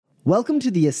Welcome to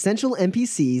the Essential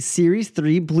NPCs Series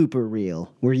 3 blooper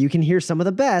reel, where you can hear some of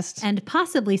the best and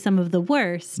possibly some of the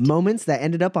worst moments that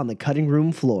ended up on the cutting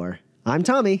room floor. I'm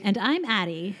Tommy. And I'm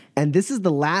Addie. And this is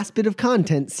the last bit of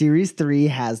content Series 3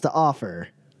 has to offer.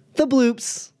 The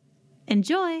bloops.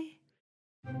 Enjoy.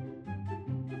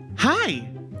 Hi,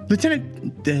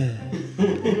 Lieutenant.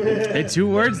 Hey, 2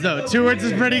 words though. 2 words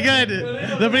is pretty good.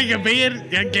 The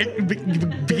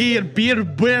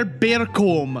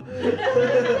Bearcomb.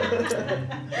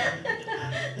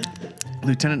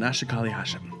 Lieutenant Nashikali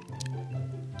Hasha.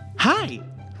 Hi,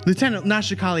 Lieutenant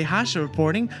Nashikali Hasha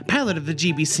reporting, pilot of the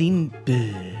GBC.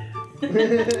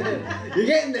 You're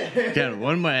getting there. Got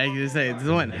one more. I can say this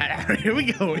one. Here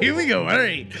we go. All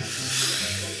right.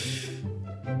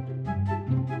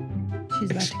 She's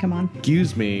about to come on.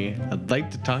 Excuse me. I'd like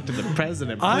to talk to the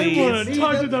president, please. I want to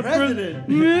talk to the president.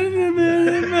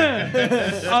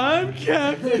 I'm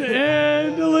Captain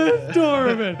Andalith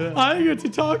Dorman. I get to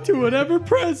talk to whatever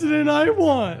president I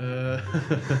want.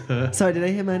 Sorry, did I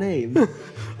hear my name?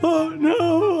 Oh,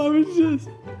 no, I was just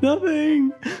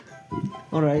nothing.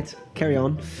 All right, carry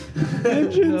on.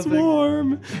 Engine's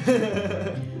warm.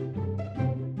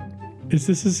 Is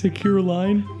this a secure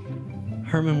line?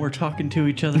 Herman, we're talking to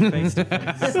each other face to face.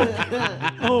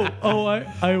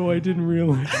 I didn't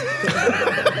realize.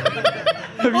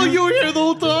 Oh, you were here the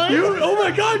whole time? Oh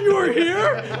my God, you were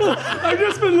here? I've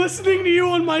just been listening to you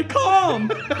on my comm.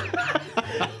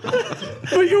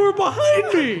 But you were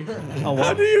behind me.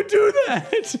 How do you do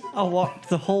that? I walked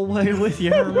the whole way with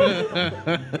you, Herman.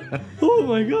 Oh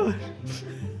my God.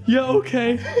 Yeah,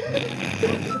 okay.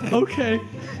 Okay.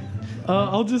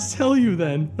 I'll just tell you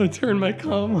then. I turn my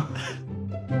comm on.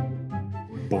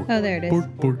 Oh, there it is.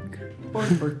 Bork, bork. Bork,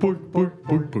 bork, bork,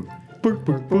 bork, bork. Bork,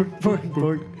 bork, bork, bork,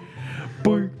 bork.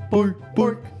 Bork, bork,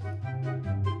 bork.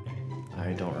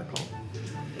 I don't recall.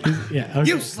 Yeah, okay.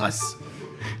 Useless.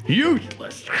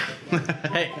 Useless.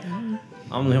 Hey,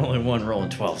 I'm the only one rolling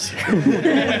 12s here.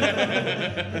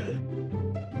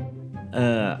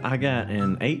 I got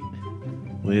an 8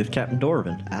 with Captain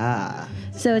Dorvan. Ah.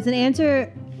 So it's an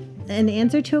answer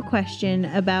to a question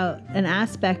about an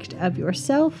aspect of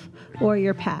yourself or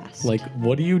your past. Like,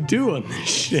 what do you do on this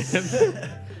ship?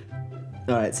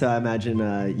 All right, so I imagine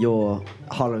you're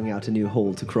hollowing out a new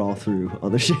hole to crawl through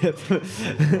on the ship.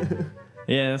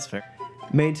 Yeah, that's fair.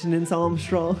 Maintenance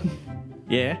Armstrong.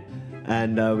 Yeah.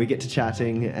 And we get to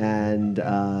chatting, and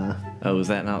Oh, is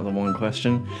that not the one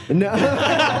question? no.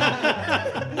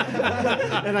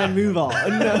 And I move on.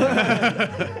 No.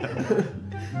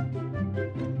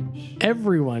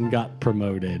 Everyone got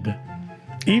promoted.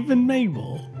 Even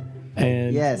Mabel.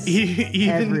 And Yes.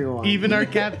 Everyone. Even our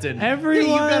captain. Everyone.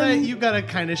 Yeah, you gotta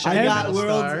kind of shine I a got metal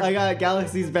world's. star. I got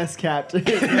Galaxy's best captain.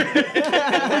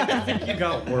 You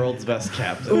got world's best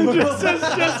captain.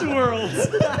 just worlds.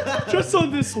 Just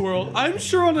on this world. I'm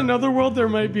sure on another world there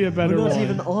might be a better We're not one.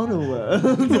 even on a world.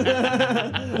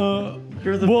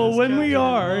 You're the Well, best when we captain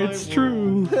are, in my it's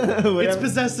world. true. It's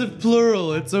possessive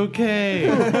plural. It's okay.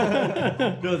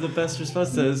 No, the best response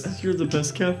says, "You're the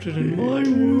best captain in my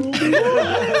world."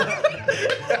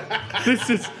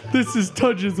 This is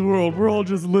Tudge's world. We're all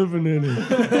just living in it.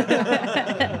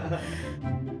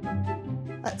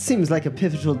 That seems like a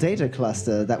pivotal data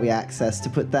cluster that we access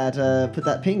to put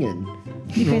that ping in.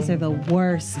 You guys are the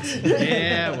worst.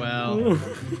 Yeah, well,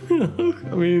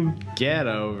 I mean, get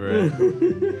over it.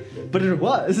 But it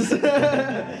was.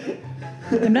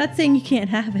 I'm not saying you can't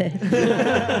have it.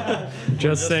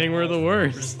 just saying we're the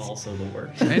worst. Also the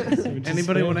worst.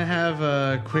 Anybody want to have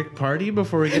a quick party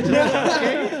before we get to the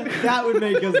That would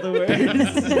make us the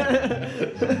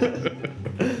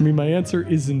worst. I mean, my answer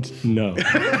isn't no.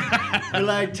 We're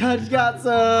like, Tudge got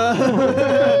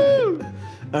some.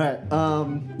 All right.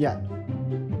 Yeah.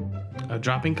 A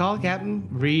dropping call, Captain.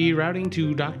 Rerouting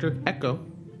to Dr. Echo.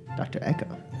 Dr. Echo.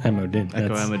 Amodin.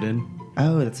 Echo Amadin.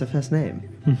 Oh, that's her first name.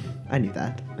 I knew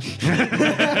that.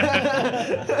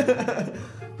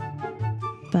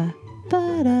 Ba,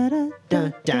 ba, da, da, Da,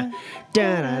 da,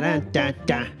 da, da, da,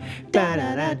 da, da, da,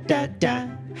 da, da, da,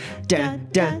 da,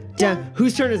 da, da.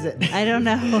 Whose turn is it? I don't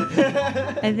know.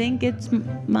 I think it's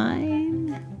mine.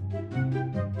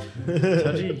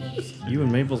 Tudgy, you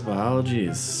and Mabel's biology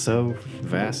is so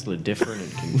vastly different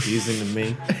and confusing to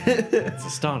me. It's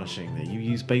astonishing that you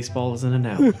use baseball as an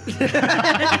analogy.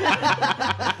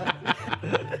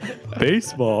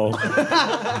 Baseball.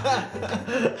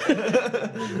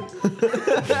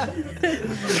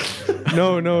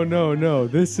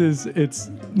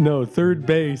 No. Third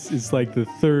base is like the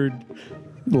third,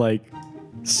 like,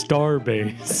 star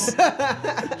base.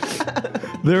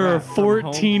 There are Wrapped on home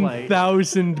plate.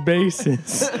 14,000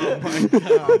 bases.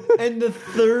 And the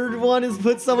third one is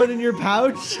put someone in your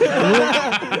pouch.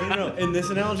 No. In this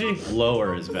analogy,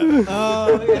 lower is better.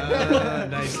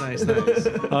 Nice.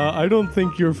 I don't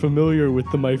think you're familiar with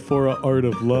the Myphora Art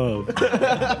of Love,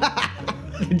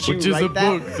 Did you which is write a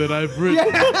that? book that I've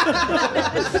written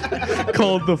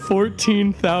called The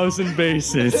 14,000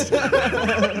 Bases.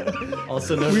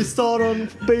 Also known, We start on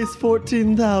base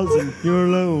 14,000. You're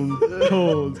alone.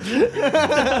 Cold.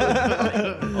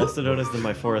 also known as the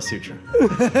Myphora Sutra.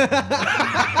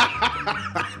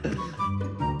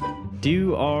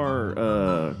 Do our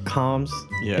comms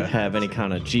have any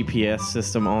kind of GPS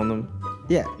system on them?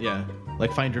 Yeah. Yeah.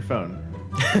 Like find your phone.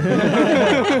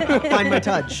 Find my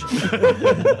touch.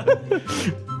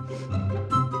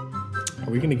 Are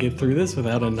we gonna get through this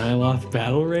without a Nyloth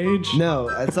battle rage? No.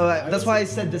 That's why I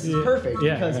said this is perfect.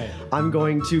 Yeah, because right. I'm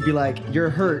going to be like, you're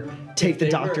hurt. Take the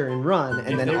they doctor were- and run,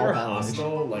 and If then they I'll were battle rage.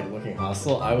 hostile, like looking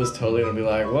hostile, I was totally gonna be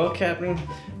like, well, Captain,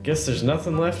 guess there's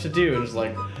nothing left to do, and just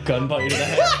like gun butt you to the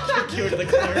head, kick you into the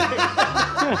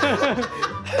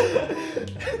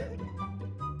corner.